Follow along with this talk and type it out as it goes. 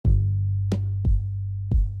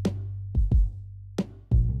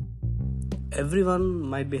Everyone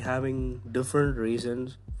might be having different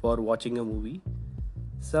reasons for watching a movie.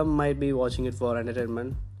 Some might be watching it for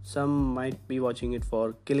entertainment, some might be watching it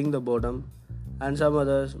for killing the boredom, and some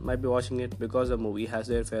others might be watching it because the movie has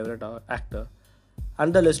their favorite actor,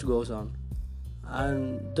 and the list goes on.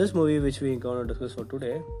 And this movie, which we're going to discuss for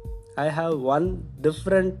today, I have one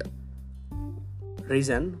different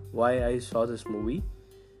reason why I saw this movie.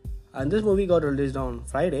 And this movie got released on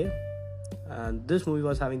Friday, and this movie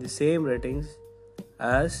was having the same ratings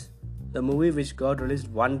as the movie which got released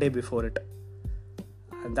one day before it.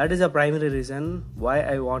 And that is the primary reason why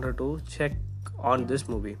I wanted to check on this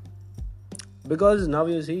movie. Because now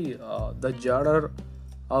you see the genre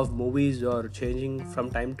of movies are changing from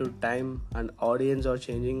time to time, and audience are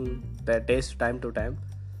changing their taste time to time.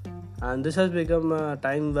 And this has become a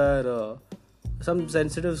time where some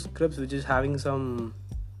sensitive scripts which is having some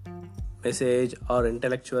message or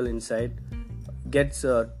intellectual insight gets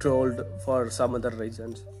trolled for some other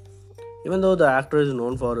reasons. Even though the actor is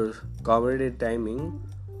known for his comedy timing,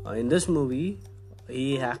 in this movie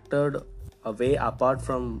he acted a way apart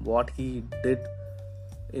from what he did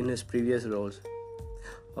in his previous roles.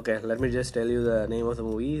 Okay, let me just tell you the name of the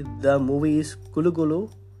movie. The movie is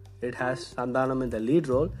Gulu. It has Santhanam in the lead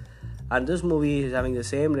role, and this movie is having the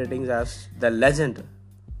same ratings as The Legend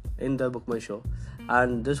in the Book My Show.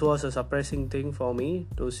 And this was a surprising thing for me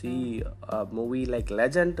to see a movie like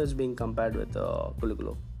Legend is being compared with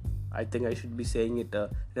Gulu. I think I should be saying it in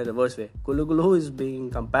a reverse way. Gulu is being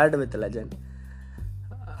compared with The Legend.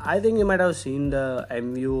 I think you might have seen the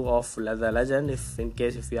Mview of The Legend. If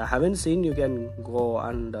you haven't seen, you can go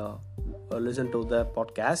and listen to the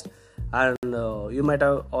podcast. And you might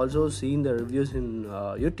have also seen the reviews in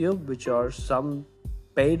YouTube, which are some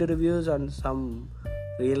paid reviews and some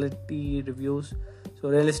realistic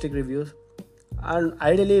reviews. And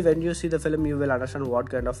ideally, when you see the film, you will understand what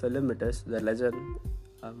kind of film it is, The Legend.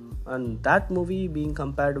 And that movie being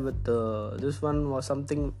compared with this one was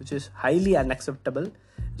something which is highly unacceptable,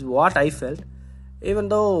 is what I felt. Even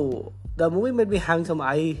though the movie might be having some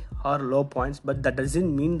high or low points, but that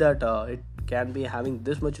doesn't mean that it can be having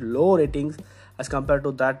this much low ratings as compared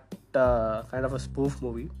to that kind of a spoof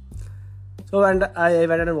movie. So, and I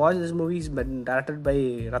went and watched this movie. It's been directed by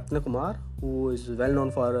Rathna Kumar, who is well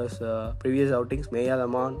known for his previous outings, Maya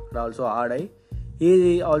Laman, and also Adai.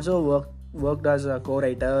 He also worked as a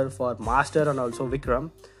co-writer for Master and also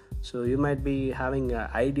Vikram. So you might be having an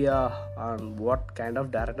idea on what kind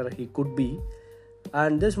of director he could be.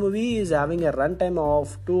 And this movie is having a runtime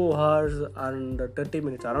of 2 hours and 30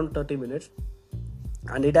 minutes, around 30 minutes.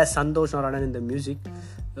 And it has Santosh Narayanan in the music.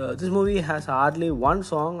 This movie has hardly one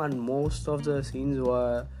song, and most of the scenes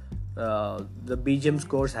were the BGM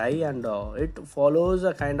scores high, and it follows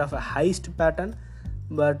a kind of a heist pattern,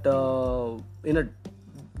 but in a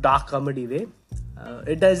dark comedy way.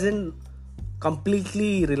 It doesn't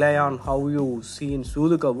completely rely on how you see in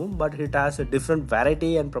Sudukavum, but it has a different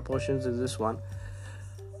variety and proportions in this one.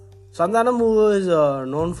 Santhanam, who is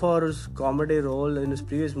known for his comedy role in his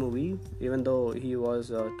previous movie, even though he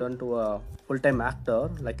was turned to a full-time actor,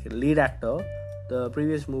 like a lead actor, the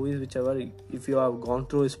previous movies, whichever, if you have gone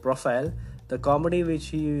through his profile, the comedy which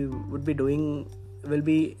he would be doing will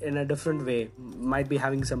be in a different way, might be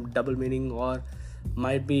having some double meaning, or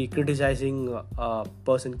might be criticizing a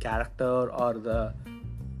person character or the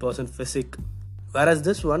person physique. Whereas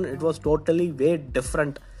this one, it was totally way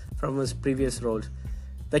different from his previous roles.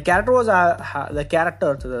 The Santhanam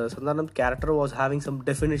character was having some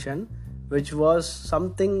definition, which was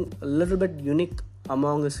something a little bit unique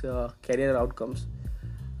among his career outcomes.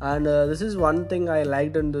 And this is one thing I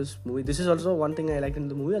liked in this movie. This is also one thing I liked in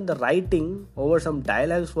the movie. And the writing over some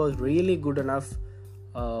dialogues was really good enough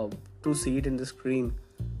to see it in the screen.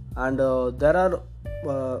 And there are,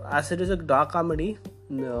 as it is a dark comedy,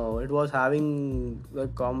 it was having the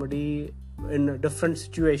comedy in a different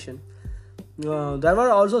situation. There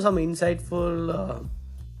were also some insightful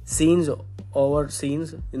scenes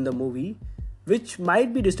in the movie, which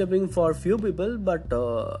might be disturbing for few people, but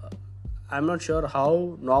I'm not sure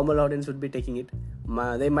how normal audience would be taking it.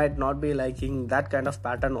 They might not be liking that kind of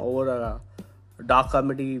pattern over a dark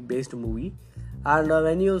comedy based movie. And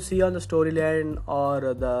when you see on the storyline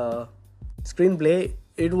or the screenplay,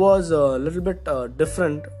 it was a little bit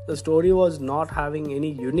different. The story was not having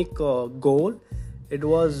any unique goal. It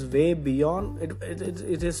was way beyond.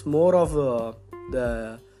 It is more of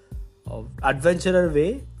the adventurer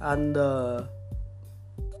way, and the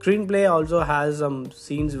screenplay also has some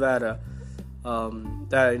scenes where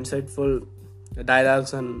the insightful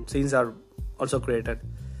dialogues and scenes are also created.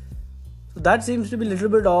 So that seems to be a little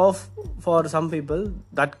bit off for some people.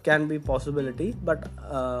 That can be possibility, but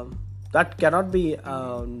that cannot be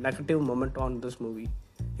a negative moment on this movie.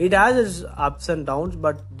 It has its ups and downs,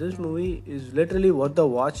 but this movie is literally worth the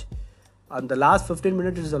watch. And the last 15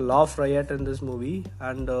 minutes is a laugh riot in this movie,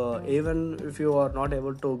 and even if you are not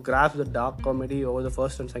able to grasp the dark comedy over the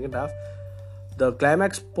first and second half, the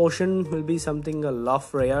climax portion will be something a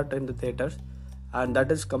laugh riot in the theaters, and that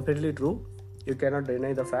is completely true. You cannot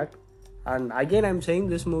deny the fact. And again, I'm saying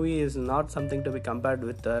this movie is not something to be compared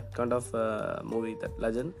with that kind of movie, that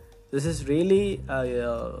Legend. This is really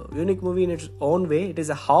a unique movie in its own way. It is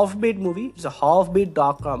a half-beat movie. It's a half-beat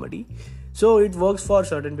dark comedy, so it works for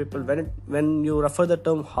certain people. When you refer the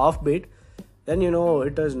term half-beat, then you know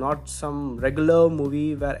it is not some regular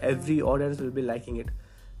movie where every audience will be liking it.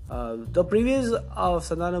 The previous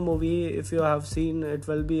Santhanam movie, if you have seen, it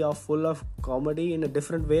will be full of comedy in a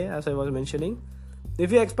different way, as I was mentioning.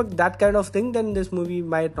 If you expect that kind of thing, then this movie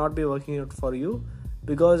might not be working out for you,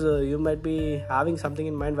 because you might be having something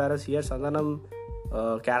in mind, whereas here Santhanam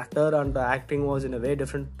character and the acting was in a very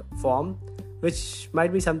different form, which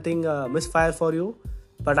might be something misfire for you.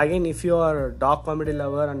 But again, if you are a dark comedy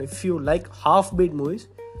lover and if you like half-beat movies,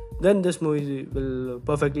 then this movie will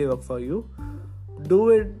perfectly work for you.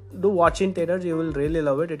 Do watch in theaters. You will really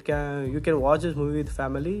love it. You can watch this movie with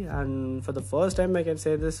family, and for the first time I can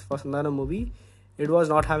say this for Santhanam movie, it was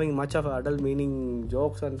not having much of adult meaning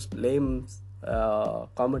jokes and lame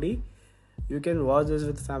comedy. You can watch this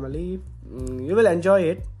with family. You will enjoy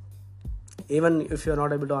it. Even if you're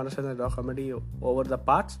not able to understand the dark comedy over the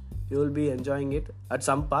parts, you will be enjoying it at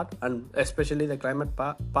some part, and especially the climate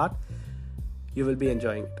part, you will be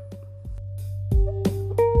enjoying it.